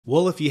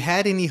Well, if you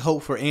had any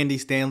hope for Andy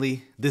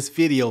Stanley, this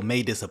video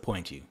may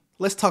disappoint you.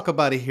 Let's talk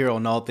about it here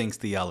on All Things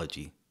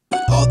Theology.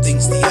 All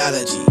things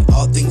theology,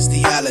 all things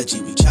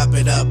theology. We chop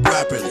it up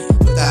properly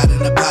without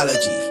an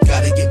apology.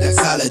 Gotta give that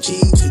theology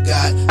to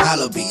God,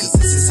 hallowed be, cause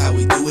this is how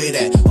we do it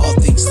at All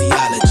Things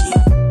Theology.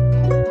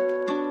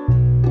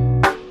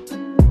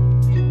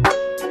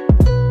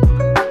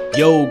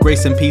 Yo,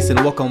 grace and peace, and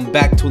welcome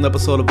back to an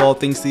episode of All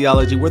Things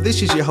Theology, where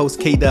this is your host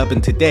K-Dub,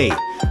 and today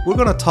we're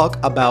going to talk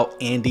about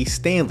Andy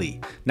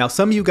Stanley. Now,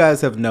 some of you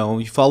guys have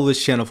known, you follow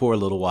this channel for a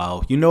little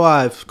while, you know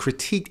I've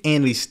critiqued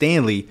Andy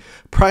Stanley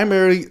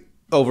primarily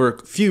over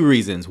a few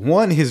reasons.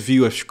 One, his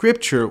view of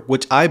scripture,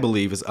 which I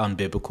believe is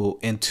unbiblical,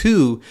 and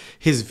two,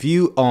 his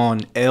view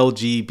on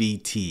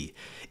LGBT.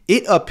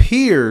 It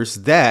appears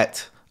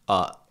that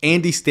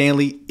Andy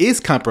Stanley is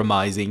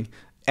compromising,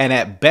 and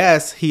at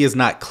best, he is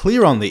not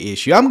clear on the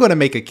issue. I'm going to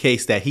make a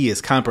case that he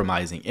is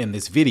compromising in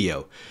this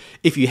video.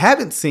 If you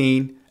haven't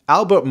seen,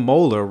 Albert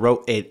Mohler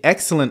wrote an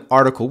excellent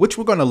article, which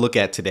we're going to look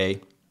at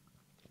today,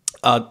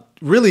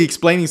 really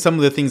explaining some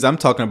of the things I'm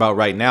talking about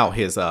right now,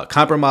 his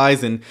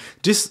compromise, and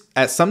just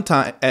at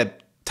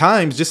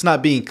times just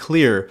not being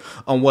clear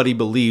on what he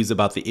believes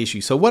about the issue.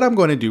 So what I'm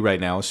going to do right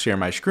now is share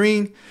my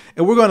screen,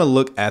 and we're going to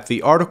look at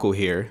the article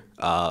here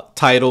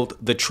titled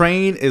 "The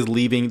Train is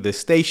Leaving the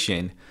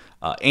Station,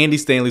 Andy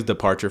Stanley's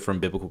Departure from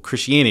Biblical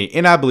Christianity."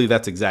 And I believe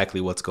that's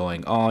exactly what's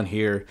going on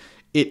here.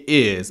 It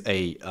is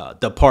a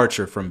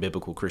departure from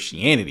biblical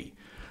Christianity.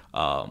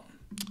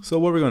 So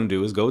what we're going to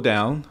do is go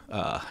down.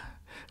 We're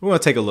going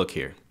to take a look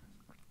here.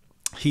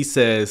 He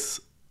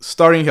says,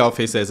 starting off,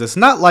 he says, it's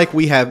not like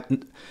we have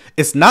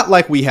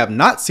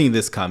not seen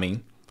this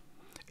coming.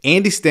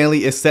 Andy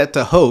Stanley is set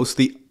to host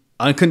the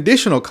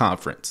Unconditional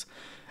Conference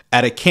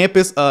at a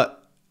campus of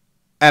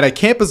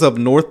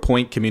North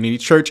Point Community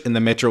Church in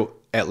the Metro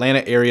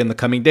Atlanta area in the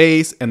coming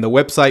days, and the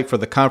website for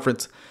the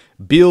conference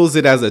bills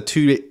it as a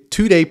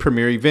two-day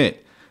premier event,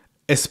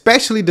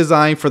 especially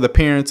designed for the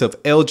parents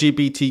of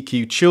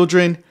LGBTQ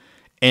children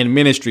and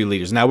ministry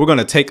leaders. Now, we're going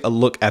to take a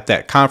look at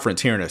that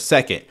conference here in a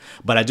second,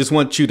 but I just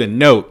want you to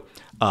note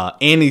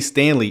Andy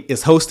Stanley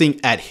is hosting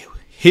at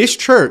his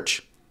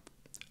church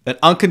an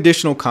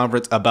unconditional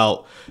conference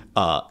about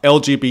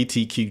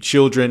LGBTQ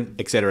children,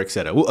 etc.,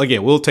 etc.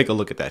 Again, we'll take a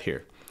look at that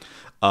here.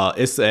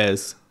 It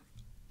says,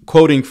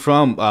 quoting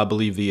from, I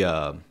believe,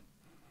 the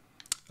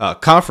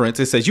conference,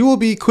 it says, "You will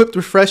be equipped,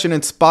 refreshed, and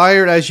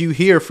inspired as you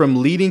hear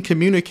from leading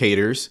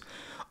communicators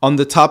on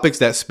the topics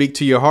that speak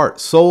to your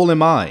heart, soul, and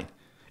mind,"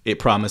 it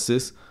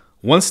promises.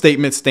 One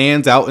statement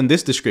stands out in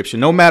this description: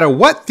 "No matter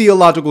what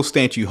theological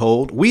stance you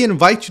hold, we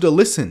invite you to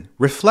listen,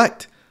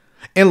 reflect,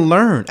 and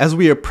learn as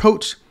we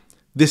approach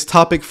this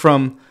topic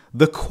from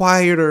the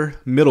quieter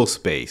middle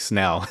space."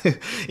 Now,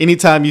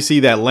 anytime you see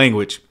that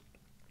language,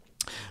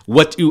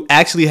 what you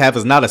actually have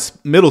is not a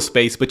middle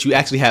space, but you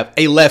actually have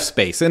a left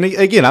space. And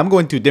again, I'm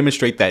going to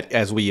demonstrate that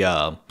as we,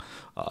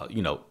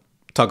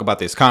 talk about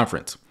this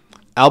conference.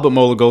 Albert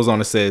Mohler goes on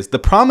and says, "The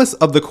promise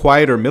of the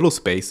quieter middle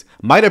space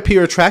might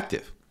appear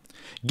attractive,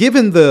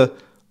 given the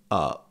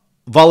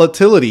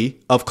volatility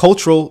of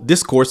cultural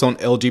discourse on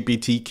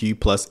LGBTQ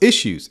plus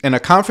issues, and a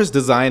conference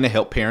designed to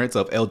help parents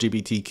of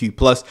LGBTQ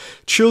plus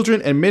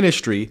children and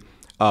ministry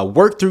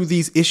work through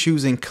these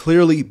issues in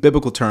clearly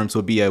biblical terms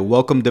would be a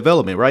welcome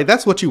development," right?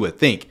 That's what you would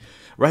think,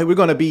 right? We're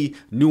going to be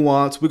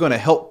nuanced. We're going to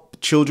help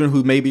children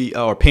who maybe,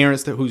 or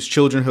parents whose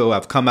children who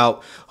have come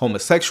out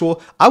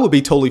homosexual. I would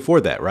be totally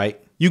for that, right?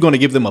 You're going to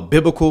give them a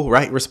biblical,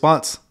 right,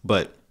 response.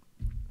 But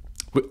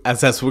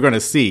as we're going to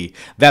see,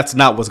 that's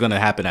not what's going to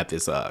happen at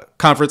this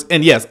conference.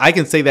 And yes, I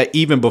can say that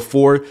even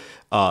before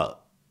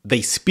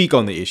they speak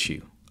on the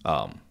issue.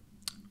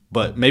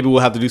 But maybe we'll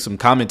have to do some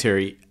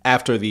commentary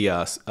after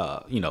the,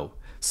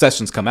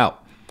 sessions come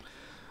out.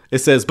 It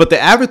says, "But the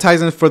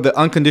advertising for the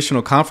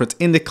Unconditional Conference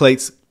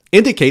indicates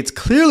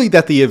clearly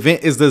that the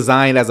event is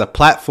designed as a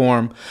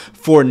platform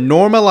for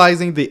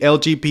normalizing the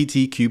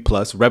LGBTQ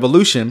plus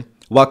revolution,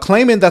 while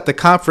claiming that the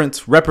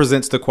conference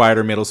represents the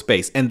quieter middle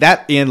space. And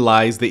that in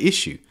lies the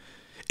issue.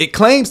 It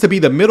claims to be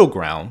the middle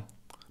ground,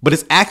 but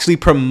it's actually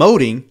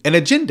promoting an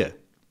agenda,"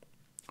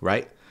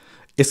 right?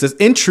 It says,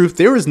 "In truth,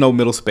 there is no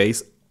middle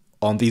space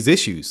on these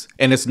issues,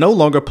 and it's no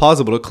longer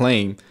plausible to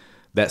claim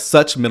that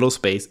such middle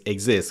space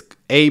exists."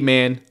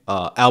 Amen,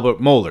 Albert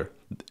Mohler.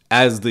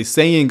 As the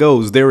saying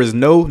goes, there is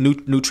no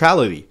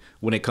neutrality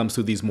when it comes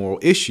to these moral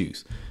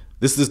issues.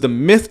 This is the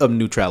myth of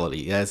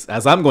neutrality, as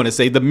I'm going to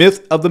say, the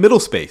myth of the middle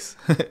space,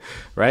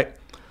 right?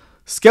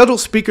 Scheduled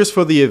speakers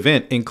for the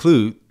event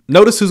include,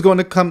 notice who's going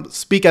to come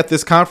speak at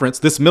this conference,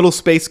 this middle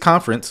space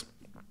conference.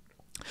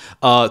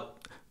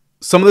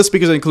 Some of the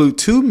speakers include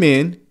 2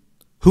 men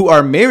who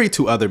are married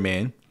to other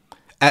men,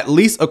 at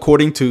least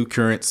according to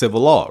current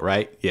civil law,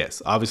 right?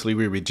 Yes, obviously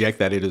we reject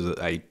that it is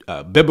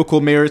a biblical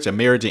marriage, a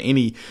marriage in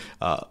any,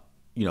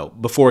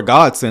 before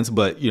God sense,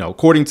 but,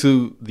 according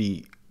to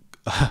the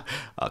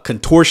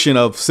contortion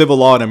of civil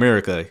law in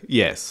America,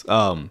 yes.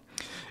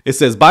 It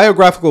says,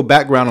 biographical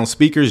background on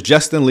speakers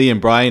Justin Lee and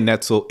Brian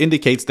Netzel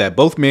indicates that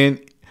both men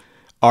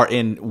are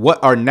in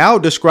what are now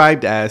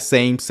described as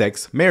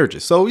same-sex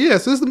marriages. So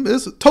yes,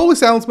 this totally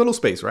sounds middle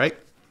space, right?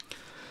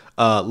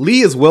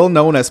 Lee is well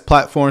known as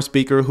platform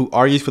speaker who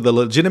argues for the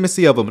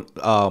legitimacy of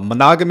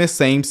monogamous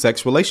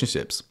same-sex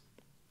relationships.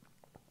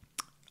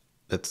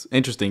 That's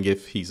interesting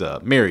if he's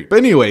married. But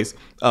anyways,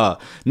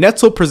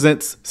 Netzel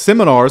presents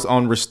seminars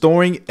on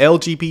restoring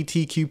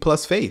LGBTQ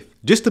plus faith.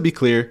 Just to be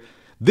clear,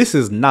 this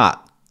is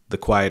not the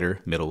quieter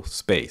middle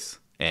space.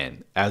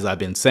 And as I've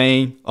been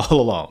saying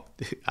all along,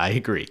 I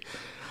agree.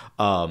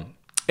 And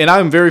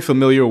I'm very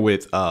familiar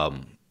with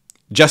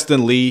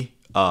Justin Lee.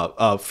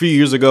 A few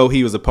years ago,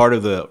 he was a part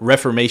of the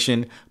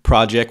Reformation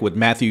Project with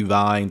Matthew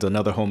Vines,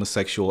 another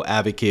homosexual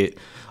advocate.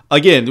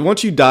 Again,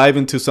 once you dive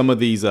into some of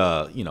these,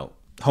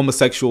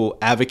 homosexual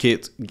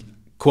advocates,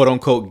 quote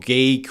unquote,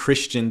 gay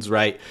Christians,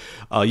 right?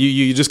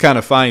 You just kind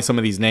of find some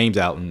of these names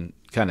out and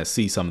kind of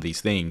see some of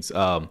these things.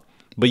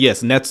 But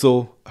yes,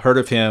 Netzel, heard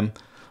of him,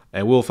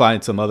 and we'll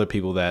find some other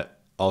people that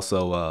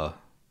also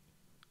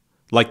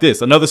like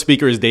this. Another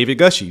speaker is David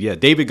Gushee. Yeah,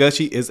 David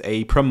Gushee is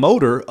a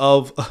promoter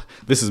of,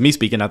 this is me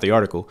speaking, not the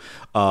article,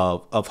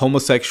 of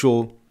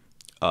homosexual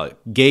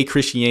gay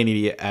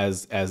Christianity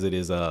as it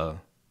is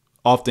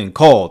often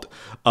called.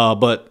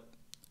 But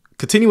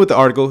continue with the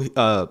article.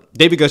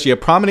 David Gushee, a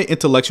prominent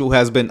intellectual who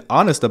has been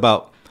honest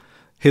about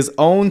his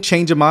own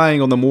change of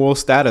mind on the moral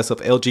status of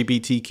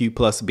LGBTQ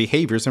plus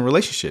behaviors and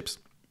relationships.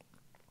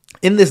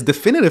 In this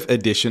definitive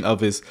edition of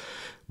his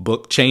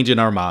book, Changing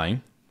Our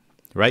Mind,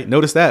 right?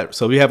 Notice that.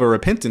 So we have a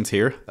repentance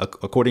here,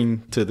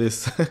 according to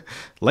this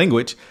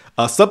language,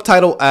 a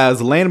subtitle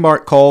as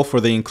Landmark Call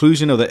for the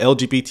Inclusion of the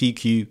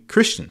LGBTQ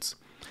Christians.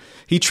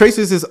 He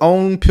traces his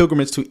own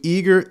pilgrimage to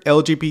eager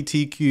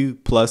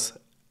LGBTQ plus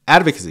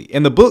advocacy.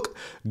 In the book,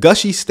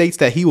 Gushee states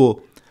that he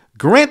will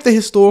grant the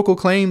historical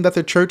claim that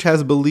the church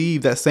has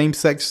believed that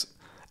same-sex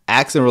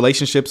acts and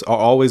relationships are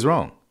always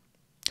wrong.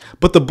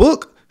 But the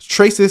book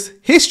traces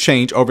his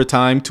change over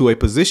time to a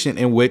position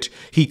in which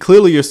he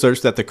clearly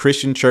asserts that the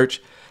Christian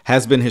church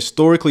has been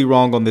historically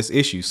wrong on this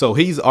issue. So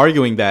he's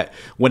arguing that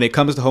when it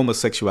comes to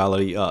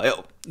homosexuality,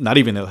 not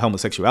even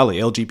homosexuality,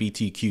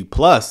 LGBTQ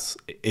plus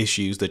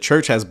issues, the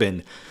church has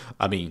been,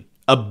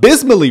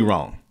 abysmally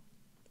wrong.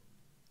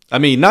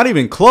 Not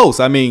even close.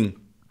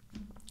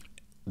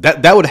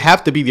 That would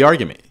have to be the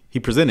argument he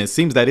presented. It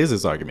seems that is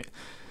his argument.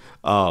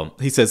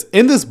 He says,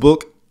 in this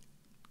book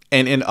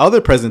and in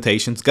other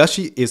presentations,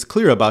 Gushee is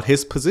clear about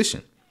his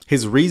position,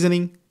 his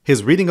reasoning,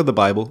 his reading of the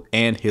Bible,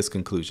 and his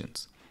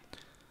conclusions.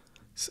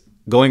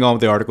 Going on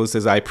with the article, it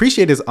says, I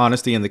appreciate his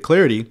honesty and the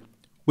clarity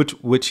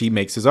which he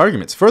makes his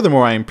arguments.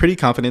 Furthermore, I am pretty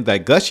confident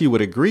that Gushee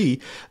would agree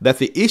that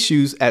the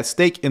issues at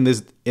stake in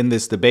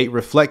this debate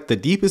reflect the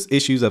deepest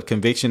issues of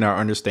conviction and our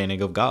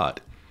understanding of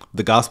God,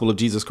 the gospel of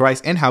Jesus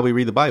Christ, and how we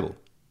read the Bible.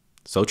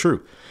 So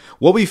true.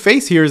 What we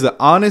face here is an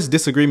honest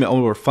disagreement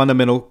over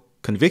fundamental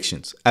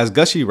convictions. As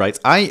Gushee writes,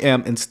 I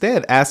am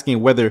instead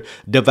asking whether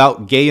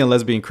devout gay and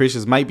lesbian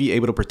Christians might be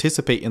able to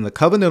participate in the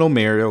covenantal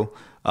marital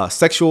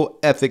sexual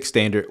ethics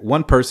standard,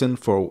 one person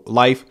for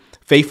life,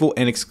 faithful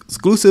and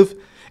exclusive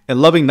and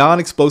loving,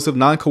 non-explosive,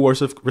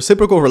 non-coercive,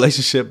 reciprocal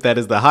relationship that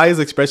is the highest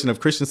expression of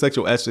Christian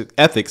sexual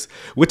ethics,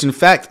 which in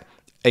fact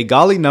a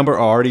golly number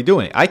are already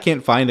doing. I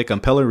can't find a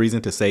compelling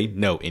reason to say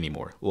no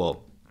anymore.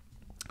 Well,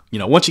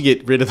 once you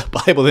get rid of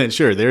the Bible, then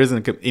sure, there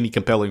isn't any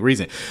compelling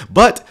reason.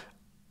 But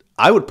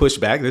I would push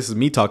back. This is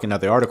me talking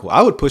out the article.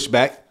 I would push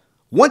back.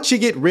 Once you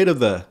get rid of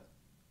the,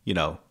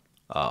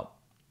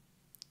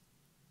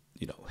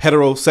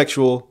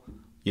 heterosexual,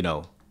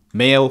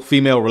 male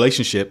female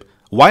relationship,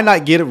 why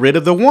not get rid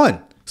of the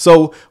one?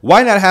 So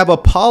why not have a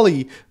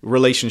poly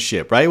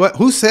relationship, right?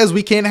 Who says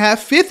we can't have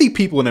 50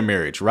 people in a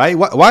marriage, right?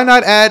 Why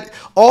not add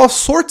all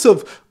sorts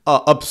of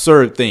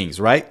absurd things,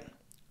 right?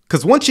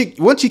 Because once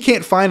you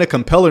can't find a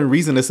compelling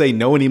reason to say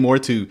no anymore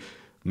to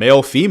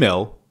male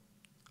female,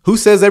 who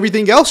says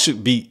everything else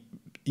should be,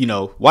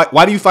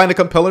 why do you find a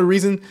compelling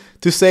reason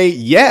to say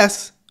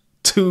yes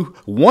to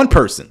one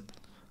person?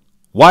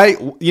 Why,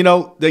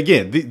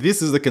 again,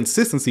 this is a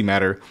consistency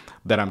matter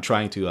that I'm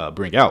trying to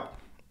bring out.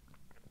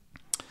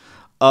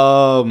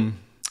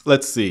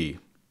 Let's see.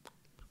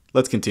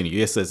 Let's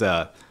continue. It says,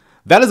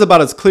 that is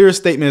about as clear a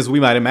statement as we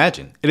might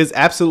imagine. It is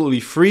absolutely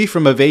free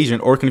from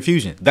evasion or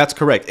confusion. That's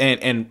correct.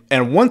 And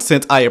in one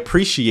sense, I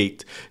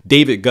appreciate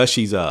David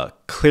Gushee's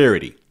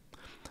clarity.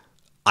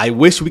 I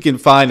wish we can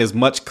find as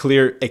much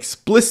clear,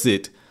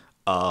 explicit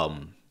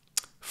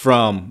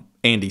from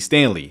Andy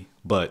Stanley,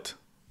 but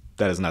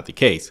that is not the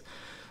case.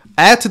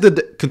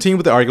 Continue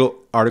with the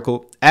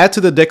article. Add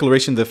to the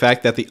declaration the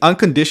fact that the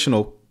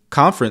Unconditional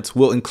Conference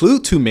will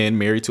include two men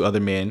married to other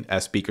men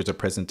as speakers or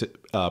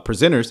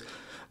presenters.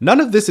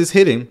 None of this is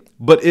hidden,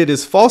 but it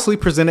is falsely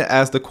presented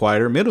as the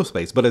quieter middle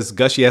space. But as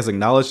Gushee has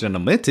acknowledged and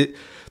lamented,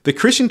 the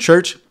Christian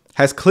church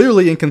has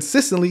clearly and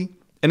consistently,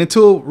 and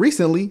until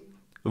recently,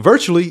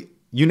 virtually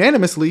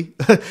unanimously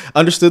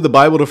understood the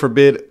Bible to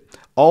forbid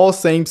all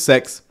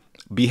same-sex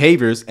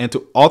behaviors and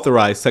to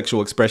authorize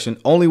sexual expression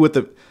only with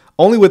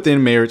only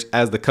within marriage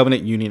as the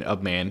covenant union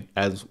of man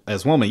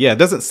as woman. Yeah, it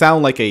doesn't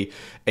sound like a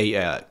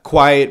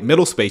quiet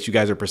middle space you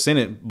guys are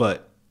presented,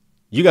 but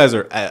you guys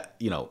are,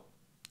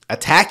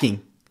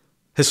 attacking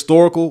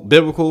historical,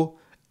 biblical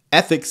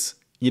ethics,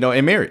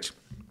 in marriage.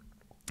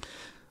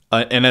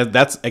 And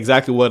that's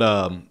exactly what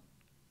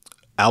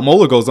Al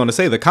Mohler goes on to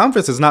say. The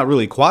conference is not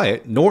really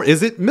quiet, nor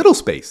is it middle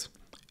space.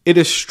 It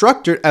is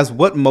structured as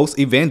what most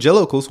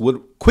evangelicals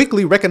would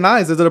quickly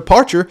recognize as a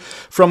departure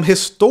from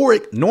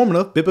historic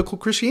normative biblical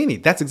Christianity.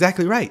 That's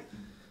exactly right.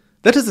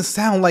 That doesn't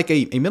sound like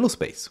a middle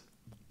space.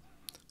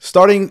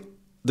 Starting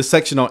the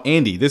section on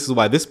Andy, this is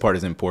why this part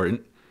is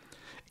important.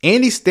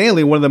 Andy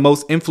Stanley, one of the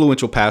most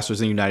influential pastors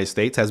in the United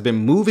States, has been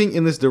moving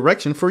in this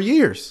direction for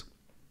years.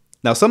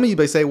 Now, some of you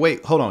may say,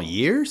 wait, hold on,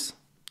 years?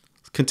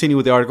 Continue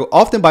with the article.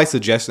 Often by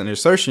suggestion and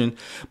assertion,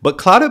 but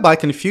clouded by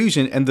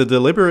confusion and the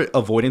deliberate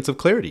avoidance of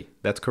clarity.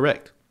 That's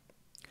correct.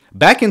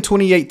 Back in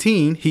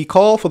 2018, he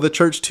called for the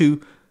church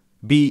to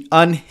be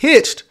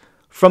unhitched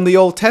from the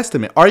Old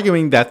Testament,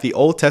 arguing that the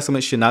Old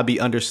Testament should not be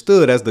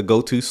understood as the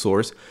go-to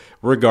source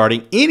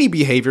regarding any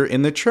behavior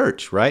in the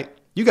church, right?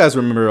 You guys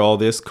remember all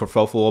this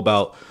kerfuffle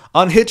about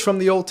unhitched from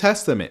the Old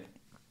Testament,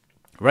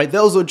 right?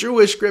 Those are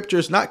Jewish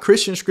scriptures, not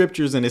Christian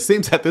scriptures. And it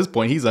seems at this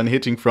point he's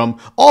unhitching from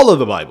all of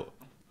the Bible.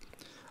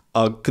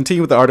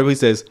 Continue with the article. He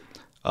says,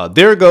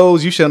 there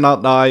goes, you shall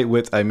not lie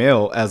with a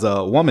male as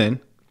a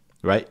woman,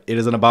 right? It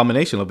is an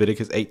abomination,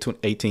 Leviticus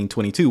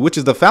 18:22, which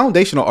is the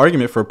foundational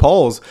argument for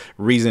Paul's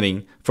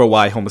reasoning for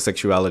why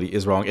homosexuality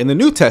is wrong in the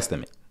New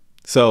Testament.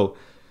 So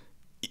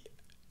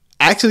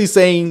actually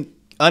saying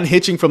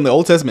unhitching from the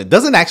Old Testament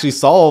doesn't actually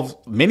solve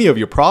many of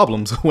your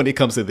problems when it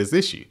comes to this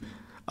issue.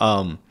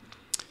 Going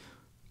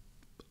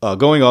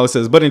on, it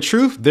says, but in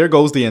truth, there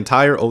goes the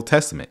entire Old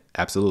Testament.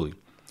 Absolutely.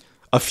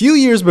 A few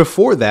years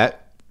before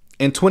that,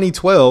 in a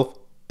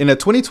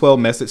 2012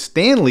 message,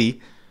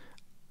 Stanley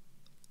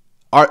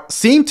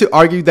seemed to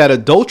argue that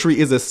adultery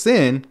is a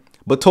sin,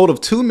 but told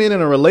of two men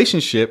in a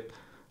relationship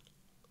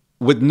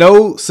with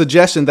no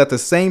suggestion that the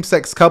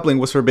same-sex coupling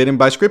was forbidden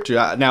by scripture.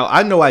 Now,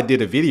 I know I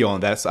did a video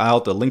on that, so I'll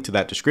have to link to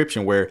that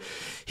description where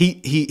he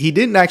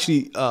didn't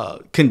actually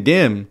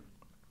condemn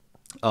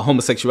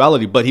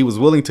homosexuality, but he was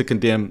willing to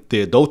condemn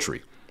the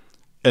adultery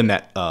in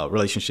that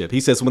relationship.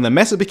 He says, when the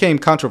message became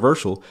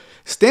controversial,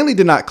 Stanley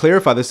did not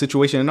clarify the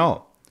situation at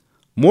all.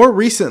 More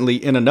recently,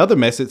 in another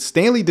message,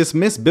 Stanley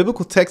dismissed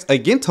biblical texts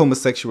against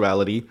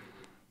homosexuality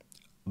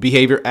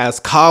behavior as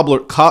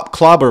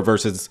clobber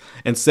verses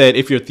and said,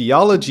 if your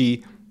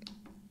theology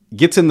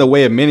gets in the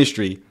way of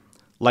ministry,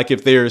 like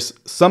if there's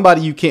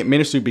somebody you can't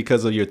minister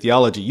because of your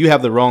theology, you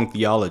have the wrong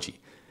theology.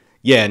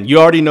 Yeah, and you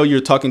already know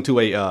you're talking to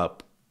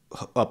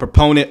a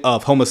proponent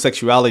of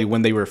homosexuality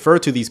when they refer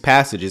to these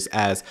passages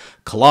as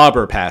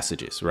clobber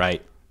passages,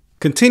 right?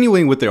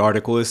 Continuing with the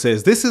article, it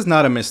says, this is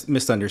not a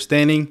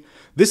misunderstanding.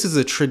 This is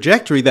a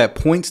trajectory that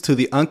points to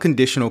the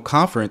Unconditional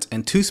Conference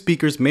and two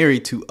speakers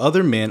married to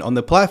other men on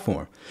the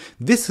platform.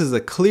 This is a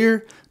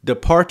clear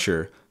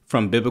departure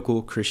from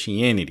biblical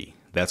Christianity.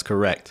 That's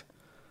correct.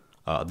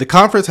 The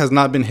conference has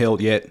not been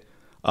held yet.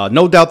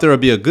 No doubt there will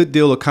be a good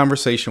deal of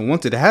conversation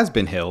once it has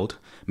been held.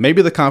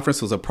 Maybe the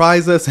conference will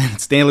surprise us and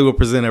Stanley will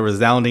present a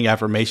resounding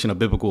affirmation of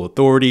biblical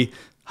authority,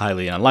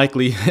 highly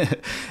unlikely,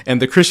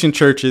 and the Christian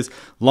church's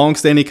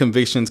long-standing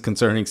convictions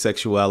concerning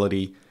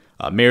sexuality,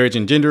 marriage,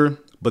 and gender.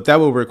 But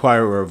that will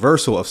require a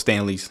reversal of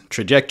Stanley's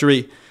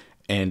trajectory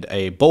and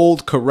a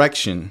bold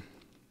correction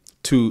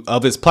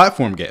of his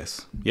platform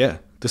guests. Yeah.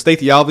 To state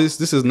the obvious,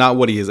 this is not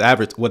what is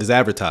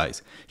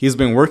advertised. He has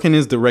been working in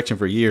this direction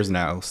for years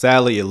now.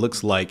 Sadly, it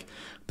looks like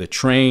the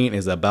train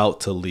is about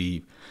to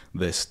leave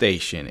the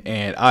station.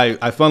 And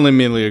I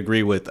fundamentally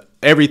agree with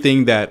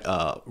everything that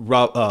Albert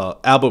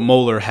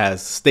Mohler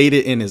has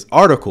stated in his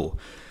article.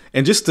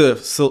 And just to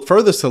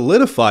further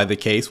solidify the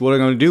case, what I'm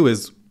going to do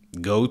is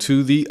go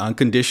to the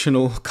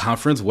Unconditional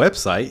Conference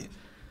website,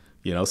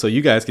 so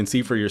you guys can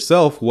see for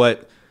yourself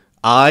what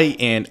I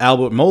and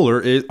Albert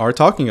Mohler are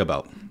talking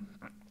about.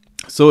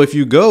 So if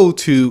you go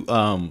to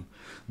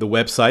the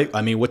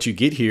website, what you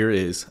get here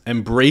is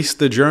embrace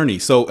the journey.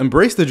 So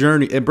embracing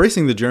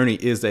the journey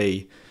is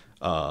a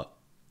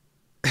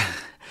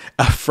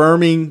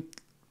affirming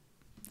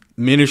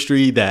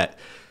ministry that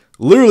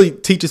literally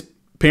teaches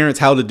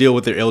parents how to deal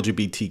with their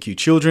LGBTQ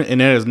children,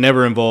 and that has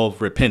never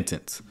involved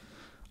repentance.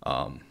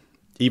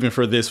 Even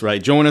for this,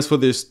 right? Join us for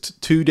this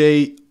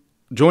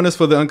join us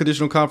for the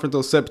Unconditional Conference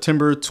on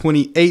September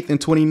 28th and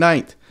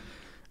 29th.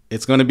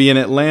 It's going to be in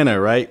Atlanta,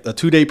 right? A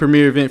 2-day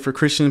premiere event for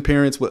Christian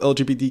parents with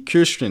LGBT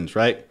Christians,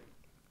 right?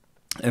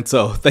 And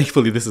so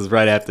thankfully this is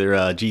right after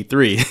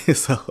G3.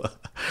 So,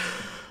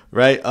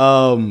 right.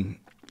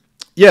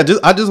 Yeah,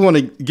 I just want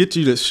to get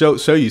you to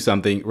show you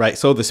something, right?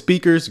 So the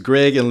speakers,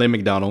 Greg and Lynn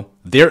McDonald,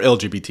 they're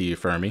LGBT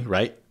affirming,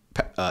 right?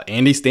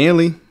 Andy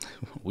Stanley,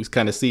 we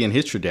kind of see in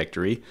his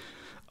trajectory.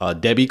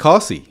 Debbie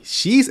Causey,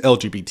 she's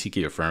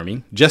LGBTQ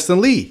affirming.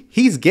 Justin Lee,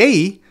 he's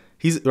gay.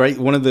 He's right.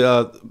 One of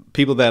the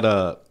people that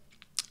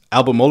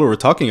Albert Mohler were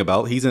talking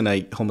about. He's in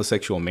a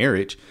homosexual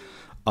marriage.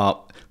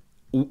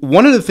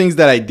 One of the things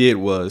that I did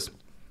was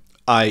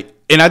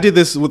I did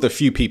this with a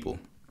few people.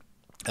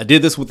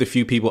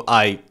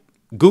 I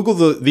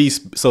Googled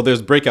these, so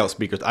there's breakout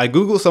speakers. I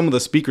Googled some of the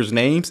speakers'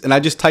 names, and I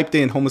just typed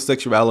in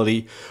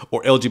homosexuality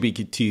or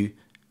LGBTQ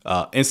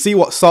and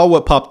saw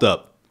what popped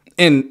up.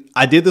 And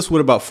I did this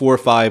with about 4 or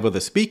 5 of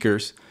the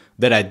speakers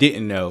that I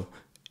didn't know.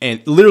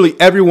 And literally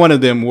every one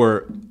of them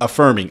were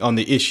affirming on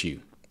the issue,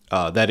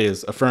 that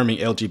is affirming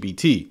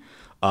LGBT.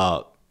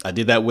 I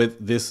did that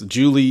with this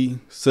Julie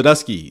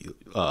Sadusky.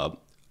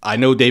 I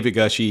know David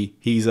Gushee.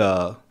 He's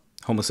a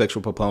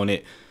homosexual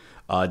proponent.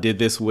 Did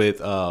this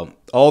with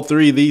all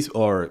 3 of these,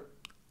 or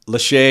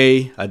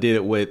Lachey. I did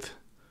it with,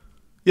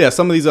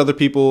 some of these other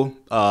people.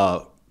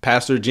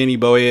 Pastor Jenny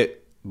Boyett,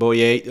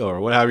 or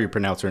whatever you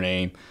pronounce her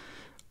name.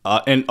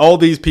 And all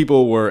these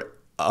people were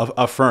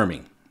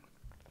affirming.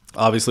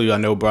 Obviously, I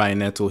know Brian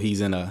Nettle.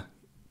 He's in a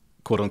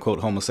quote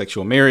unquote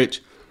homosexual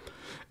marriage.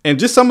 And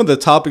just some of the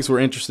topics were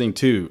interesting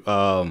too.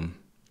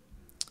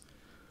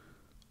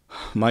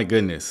 My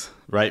goodness,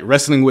 right?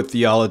 Wrestling with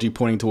theology,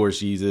 pointing towards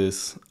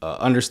Jesus,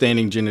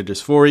 understanding gender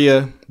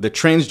dysphoria, the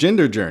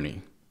transgender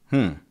journey,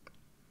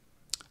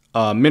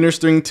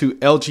 ministering to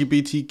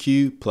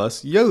LGBTQ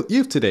plus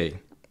youth today,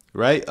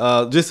 right?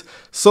 Just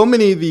so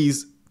many of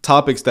these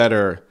topics that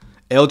are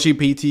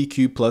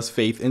LGBTQ plus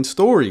faith and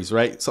stories,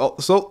 right?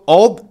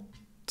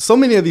 So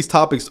many of these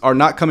topics are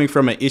not coming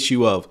from an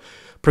issue of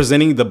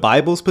presenting the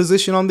Bible's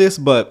position on this,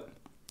 but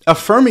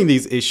affirming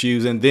these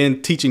issues and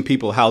then teaching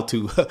people how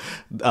to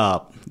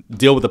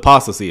deal with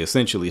apostasy,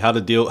 essentially, how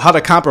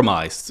to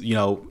compromise,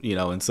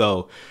 And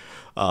so,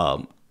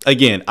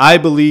 again, I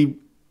believe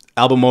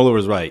Albemarle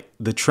was right.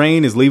 The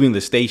train is leaving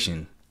the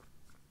station,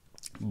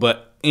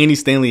 but Andy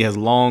Stanley has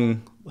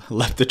long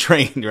left the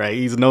train, right?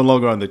 He's no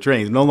longer on the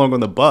train. He's no longer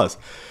on the bus.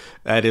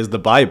 That is the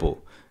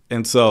Bible.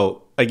 And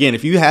so, again,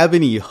 if you have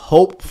any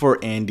hope for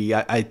Andy,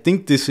 I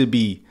think this should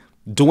be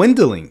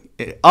dwindling.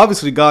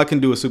 Obviously, God can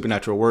do a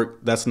supernatural work.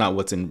 That's not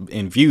what's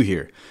in view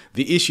here.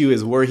 The issue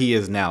is where he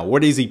is now.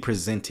 What is he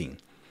presenting?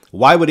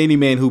 Why would any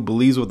man who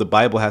believes what the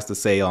Bible has to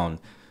say on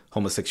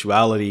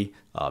homosexuality,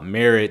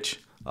 marriage,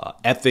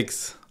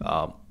 ethics,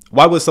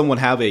 why would someone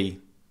have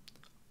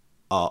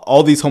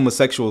all these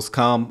homosexuals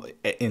come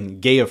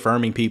and gay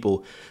affirming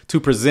people to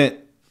present,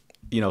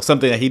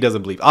 something that he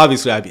doesn't believe?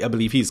 Obviously, I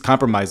believe he's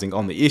compromising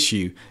on the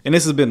issue, and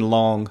this has been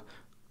long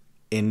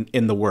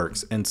in the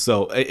works. And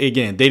so,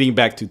 again, dating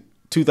back to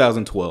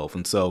 2012.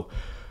 And so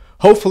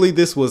hopefully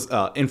this was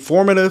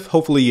informative.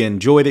 Hopefully you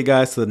enjoyed it,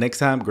 guys. Till the next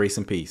time, grace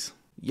and peace.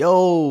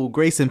 Yo,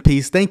 grace and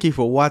peace. Thank you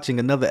for watching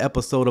another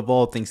episode of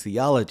All Things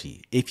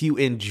Theology. If you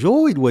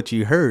enjoyed what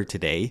you heard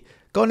today,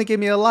 go and give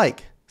me a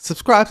like,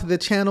 subscribe to the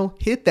channel,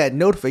 hit that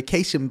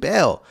notification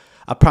bell.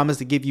 I promise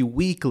to give you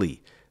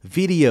weekly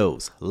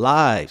videos,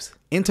 lives,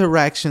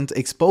 interactions,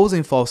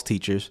 exposing false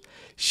teachers,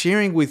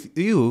 sharing with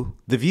you,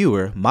 the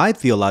viewer, my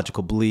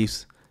theological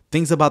beliefs,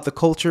 things about the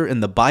culture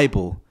and the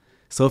Bible.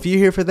 So if you're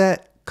here for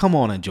that, come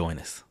on and join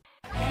us.